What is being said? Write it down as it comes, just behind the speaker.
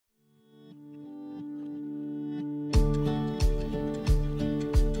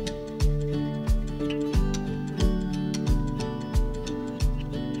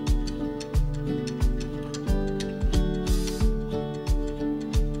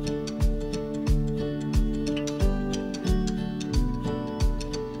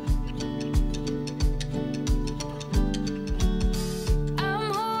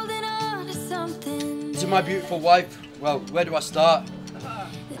my beautiful wife, well, where do I start?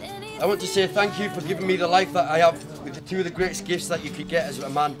 I want to say thank you for giving me the life that I have with the two of the greatest gifts that you could get as a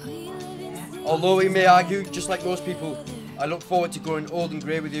man. Although we may argue, just like most people, I look forward to growing old and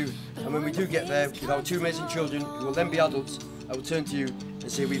grey with you, and when we do get there, with our two amazing children, who will then be adults, I will turn to you and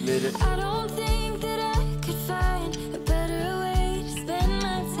say we've made it. I don't think that I could find a better way to spend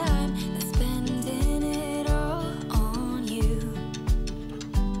my time than spending it all on you.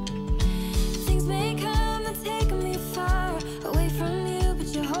 Things may come and take me far away from you, but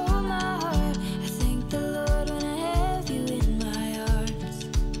you hold my heart. I thank the Lord when I have you in my arms.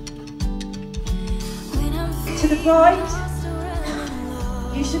 When I'm To the bride,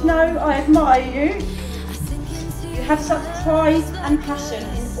 you should know I admire you. You have such pride and passion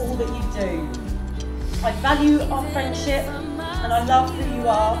in all that you do. I value our friendship and I love who you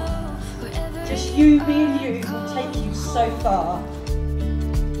are. Just you being you will take you so far.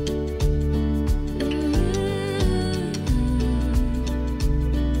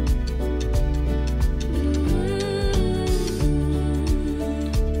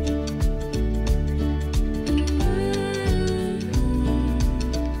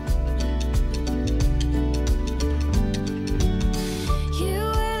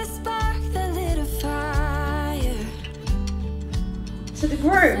 To the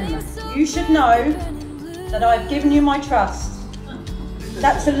groom, you should know that I have given you my trust.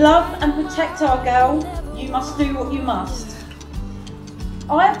 That to love and protect our girl, you must do what you must.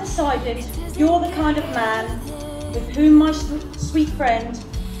 I have decided you're the kind of man with whom my sweet friend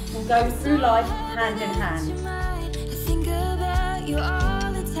will go through life hand in hand. I think about you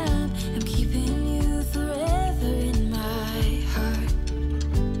all the time. I'm keeping you forever in my heart.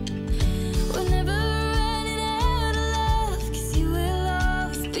 We're never running out of love, 'cause you will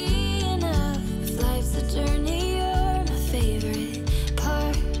always be enough. If life's a journey, you're my favorite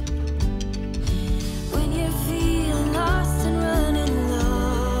part. When you're feeling lost and running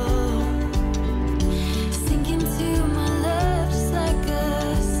low, sink into my love just like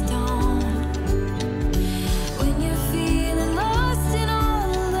a stone. When you're feeling lost and all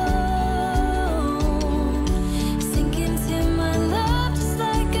alone, sink into my love just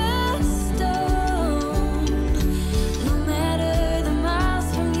like a stone. No matter the miles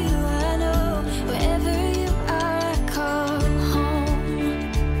from you, I know wherever you are, I call home.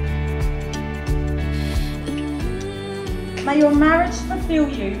 May your marriage fulfill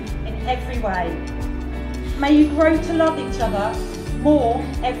you in every way. May you grow to love each other more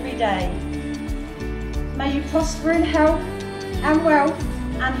every day. May you prosper in health and wealth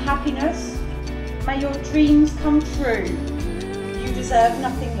and happiness. May your dreams come true. You deserve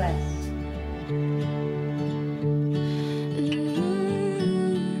nothing less.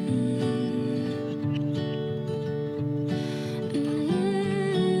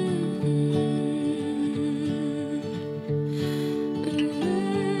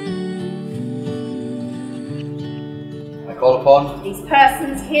 I call upon These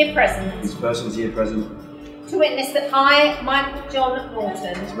persons here present to to witness that I, Michael John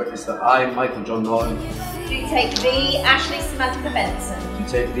Norton, witness that I, Michael John Norton, do take thee, Ashley Samantha Benson, do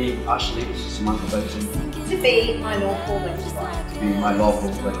take thee, Ashley Samantha Benson, to be my lawful wedded wife. to be my lawful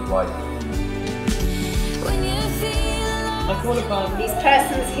wedded wife. When you feel I call upon These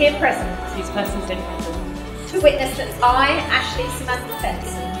persons here present these persons in present to witness that I, Ashley Samantha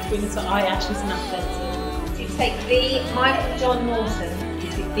Benson, to witness that I, Ashley Samantha Benson, do take thee, Michael John Norton,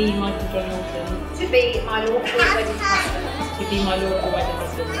 to thee, Michael John Norton, to be my lawful wedded husband. to be my lawful wedded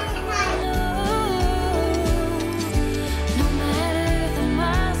husband. no matter the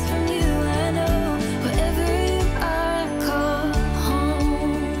miles from you, I know wherever you are, I call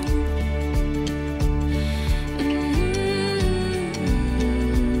home.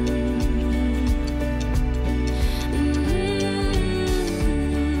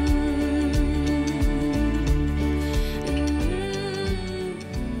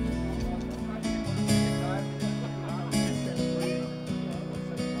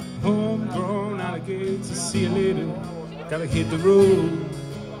 Homegrown alligators, see you later. Gotta hit the road,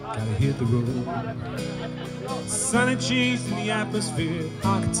 gotta hit the road. Sunny cheeks in the atmosphere,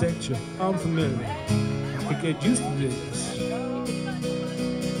 architecture unfamiliar. I could get used to this.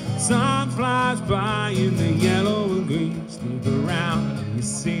 Sun flies by in the yellow and green. Sneak around and you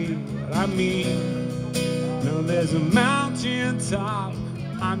see what I mean. Now there's a mountain top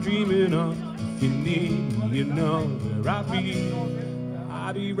I'm dreaming of. If you need me, you know where I'll be.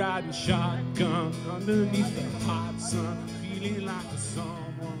 I'll be riding shotgun underneath the hot sun, feeling like a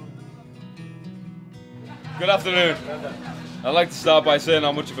someone. Good afternoon. I'd like to start by saying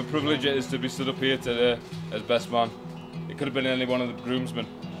how much of a privilege it is to be stood up here today as best man. It could have been any one of the groomsmen,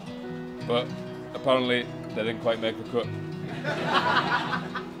 but apparently they didn't quite make the cut.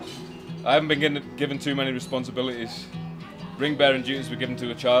 I haven't been given too many responsibilities. Ring bearing duties were given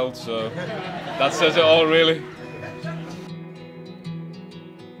to a child, so that says it all really.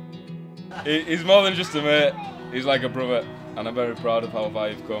 He's more than just a mate, he's like a brother, and I'm very proud of how far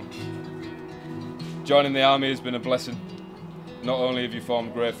you've come. Joining the army has been a blessing. Not only have you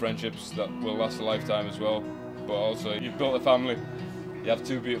formed great friendships that will last a lifetime as well, but also you've built a family. You have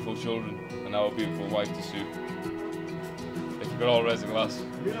 2 beautiful children and now a beautiful wife to suit. If you could all raise a glass.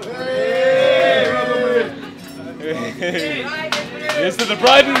 Here's to the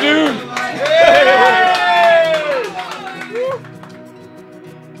bride and groom!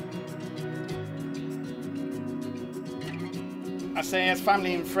 I say, as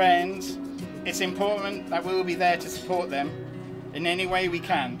family and friends, it's important that we will be there to support them in any way we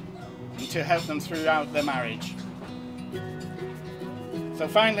can and to help them throughout their marriage. So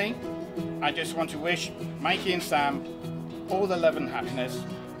finally, I just want to wish Mikey and Sam all the love and happiness.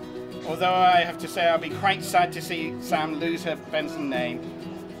 Although I have to say I'll be quite sad to see Sam lose her Benson name,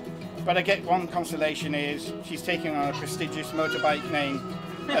 but I get one consolation is she's taking on a prestigious motorbike name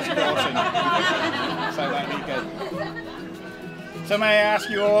as Dawson. So there we go. So may I ask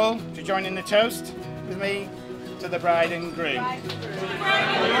you all to join in the toast with me to the bride and groom.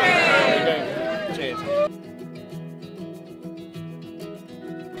 Cheers.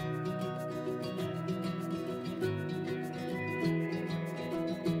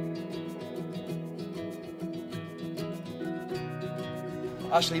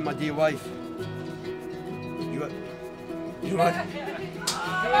 Ashley, my dear wife, you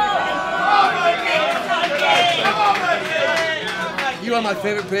are my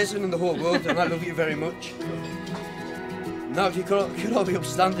favourite person in the whole world, and I love you very much. Now, if you could all be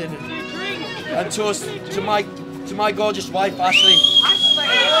upstanding and toast to my gorgeous wife, Ashley.